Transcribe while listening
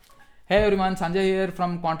Hey everyone, Sanjay here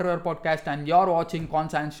from Controver Podcast, and you're watching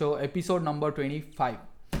Conscience Show episode number 25.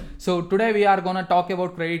 So today we are gonna talk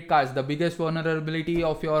about credit cards, the biggest vulnerability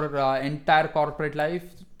of your entire corporate life,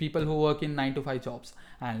 people who work in 9 to 5 jobs.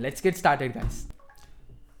 And let's get started, guys.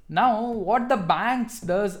 Now, what the banks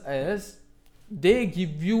does is they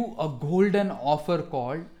give you a golden offer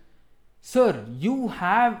called, sir, you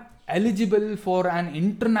have eligible for an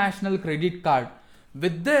international credit card.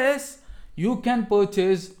 With this, you can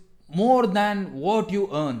purchase more than what you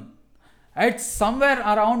earn. It's somewhere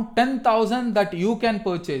around 10,000 that you can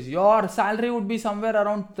purchase. Your salary would be somewhere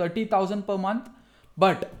around 30,000 per month,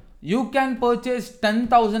 but you can purchase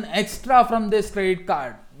 10,000 extra from this credit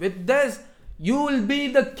card. With this, you will be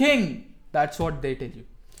the king. That's what they tell you.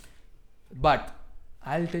 But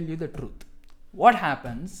I'll tell you the truth. What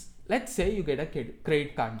happens? Let's say you get a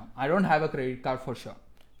credit card now. I don't have a credit card for sure.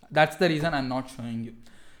 That's the reason I'm not showing you.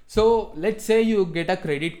 So let's say you get a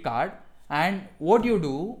credit card, and what you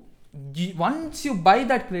do, once you buy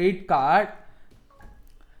that credit card,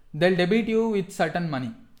 they'll debit you with certain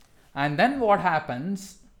money. And then what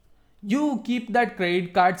happens? You keep that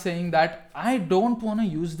credit card saying that I don't want to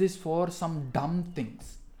use this for some dumb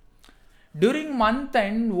things. During month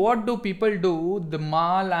end, what do people do? The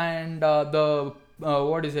mall and your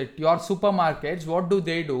supermarkets, what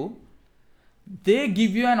do? They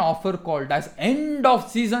give you an offer called as end of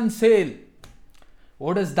season sale.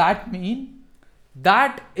 What does that mean?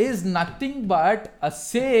 That is nothing but a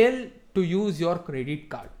sale to use your credit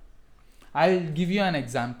card. I'll give you an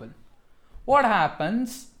example. What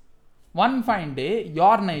happens? One fine day,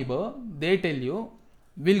 your neighbor, they tell you,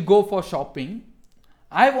 we'll go for shopping.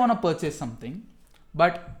 I want to purchase something,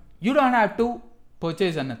 but you don't have to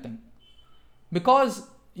purchase anything because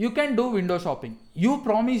you can do window shopping. You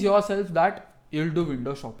promise yourself that you'll do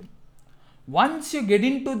window shopping. Once you get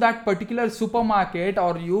into that particular supermarket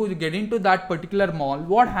or you get into that particular mall,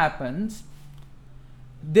 what happens?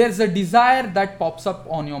 There's a desire that pops up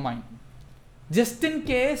on your mind. Just in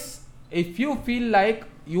case, if you feel like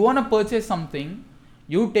you want to purchase something,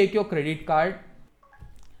 you take your credit card.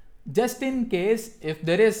 Just in case, if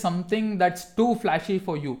there is something that's too flashy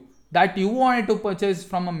for you, that you wanted to purchase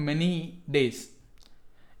from many days,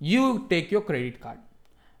 you take your credit card.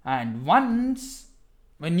 And once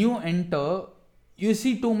when you enter, you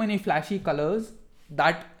see too many flashy colors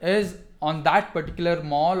that is on that particular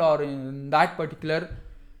mall or in that particular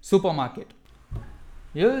supermarket.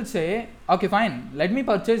 You'll say, okay, fine, let me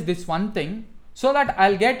purchase this one thing so that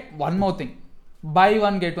I'll get one more thing. Buy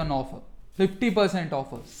one, get one offer. 50%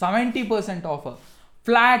 offer, 70% offer,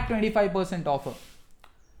 flat 25% offer.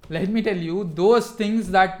 Let me tell you, those things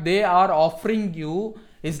that they are offering you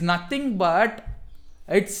is nothing but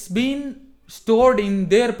it's been stored in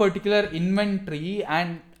their particular inventory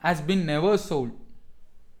and has been never sold.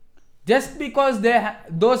 Just because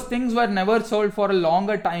those things were never sold for a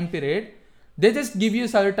longer time period, they just give you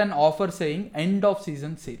certain offer saying end of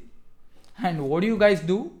season sale. And what do you guys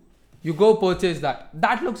do? You go purchase that.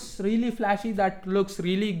 That looks really flashy. That looks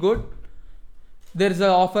really good. There's an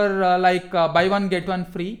offer buy one get one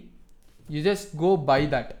free. You just go buy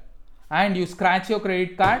that. And you scratch your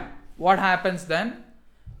credit card. What happens then?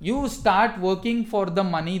 You start working for the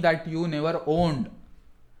money that you never owned.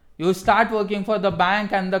 You start working for the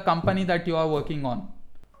bank and the company that you are working on.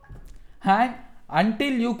 And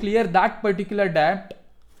until you clear that particular debt,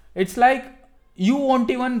 it's like you won't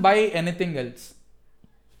even buy anything else.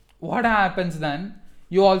 What happens then?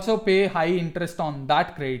 You also pay high interest on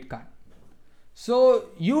that credit card. So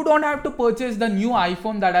you don't have to purchase the new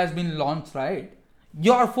iPhone that has been launched, right?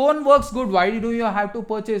 Your phone works good. Why do you have to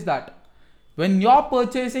purchase that? When you're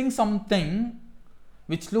purchasing something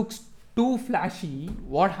which looks too flashy,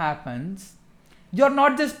 what happens? You're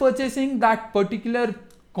not just purchasing that particular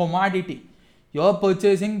commodity. You're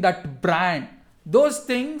purchasing that brand. Those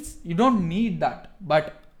things, you don't need that.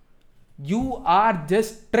 But you are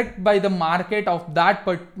just tricked by the marketing of that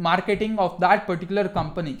particular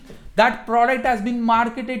company. That product has been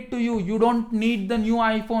marketed to you. You don't need the new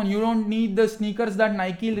iPhone. You don't need the sneakers that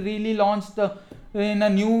Nike really launched in a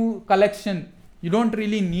new collection. You don't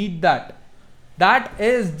really need that. That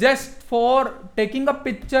is just for taking a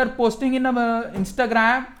picture, posting in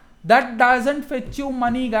Instagram. That doesn't fetch you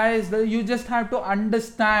money, guys. You just have to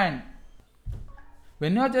understand.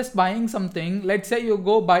 When you're just buying something, let's say you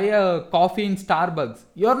go buy a coffee in Starbucks.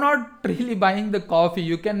 You're not really buying the coffee.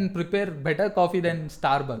 You can prepare better coffee than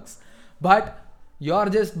Starbucks. But you're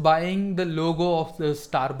just buying the logo of the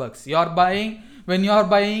Starbucks. When you're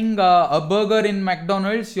buying a burger in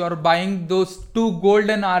McDonald's, you're buying those two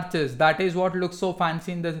golden arches. That is what looks so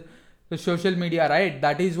fancy in the social media, right?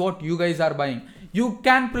 That is what you guys are buying. You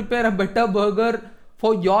can prepare a better burger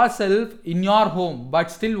for yourself in your home,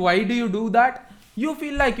 but still, why do you do that? You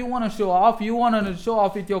feel like you want to show off, you want to show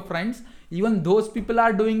off with your friends. Even those people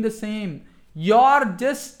are doing the same. You're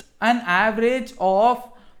just an average of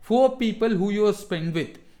 4 people who you spend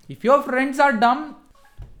with. If your friends are dumb,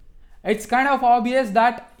 it's kind of obvious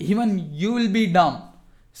that even you will be dumb.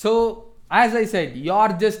 So, as I said, you're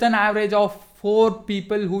just an average of 4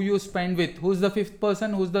 people who you spend with. Who's the fifth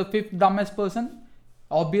person? Who's the fifth dumbest person?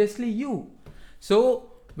 Obviously, you.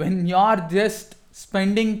 So, when you're just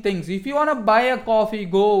spending things, if you want to buy a coffee,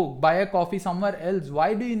 go buy a coffee somewhere else.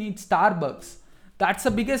 Why do you need Starbucks? That's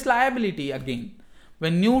the biggest liability again.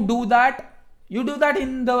 When you do that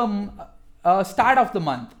in the start of the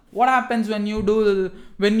month. What happens when you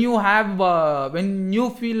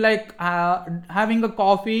feel like having a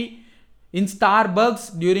coffee in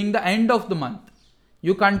Starbucks during the end of the month?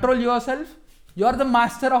 You control yourself. You are the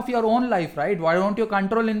master of your own life, right? Why don't you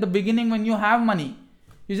control in the beginning when you have money?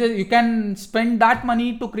 You can spend that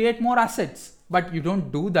money to create more assets, but you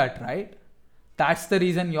don't do that, right? That's the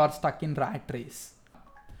reason you're stuck in rat race.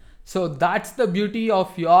 So that's the beauty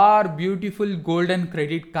of your beautiful golden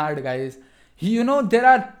credit card, guys. There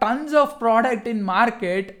are tons of product in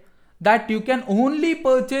market that you can only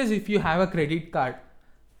purchase if you have a credit card.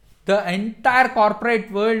 The entire corporate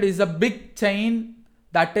world is a big chain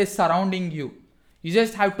that is surrounding you. You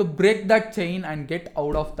just have to break that chain and get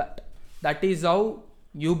out of that. That is how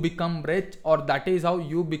you become rich, or that is how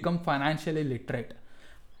you become financially literate.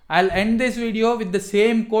 I'll end this video with the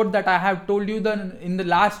same quote that I have told you in the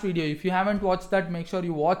last video. If you haven't watched that, make sure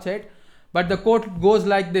you watch it. But the quote goes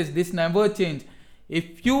like this never change.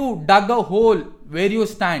 If you dug a hole where you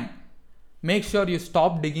stand, make sure you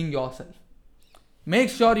stop digging yourself. Make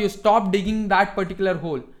sure you stop digging that particular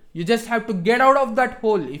hole. You just have to get out of that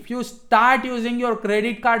hole. If you start using your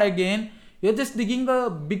credit card again, you're just digging a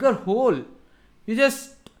bigger hole. You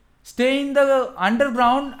just stay in the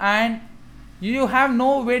underground and you have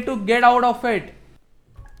no way to get out of it.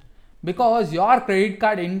 Because your credit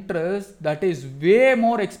card interest, that is way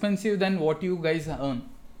more expensive than what you guys earn.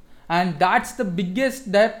 And that's the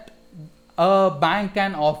biggest debt a bank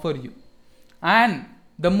can offer you. And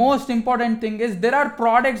the most important thing is there are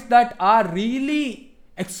products that are really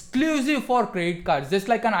exclusive for credit cards, just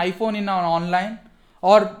like an iPhone in an online,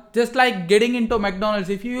 or just like getting into McDonald's.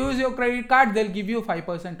 If you use your credit card, they'll give you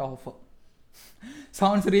 5% offer.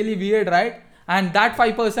 Sounds really weird, right? And that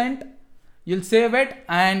 5%, you'll save it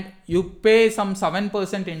and you pay some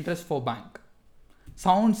 7% interest for bank.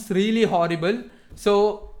 Sounds really horrible.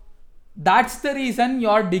 So that's the reason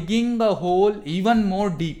you're digging the hole even more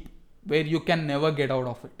deep, where you can never get out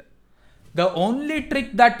of it. The only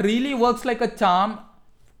trick that really works like a charm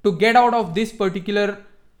to get out of this particular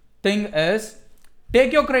thing is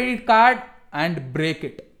take your credit card and break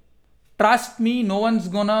it. Trust me, no one's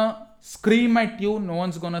gonna scream at you, no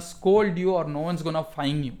one's gonna scold you, or no one's gonna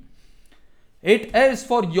fine you. It is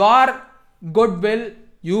for your goodwill.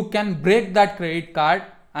 You can break that credit card,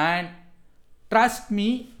 and trust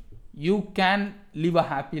me, you can live a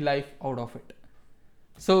happy life out of it.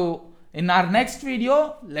 So in our next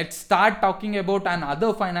video, let's start talking about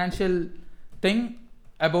another financial thing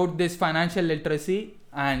about this financial literacy,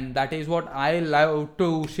 and that is what I love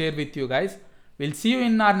to share with you guys. We'll see you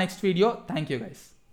in our next video. Thank you guys.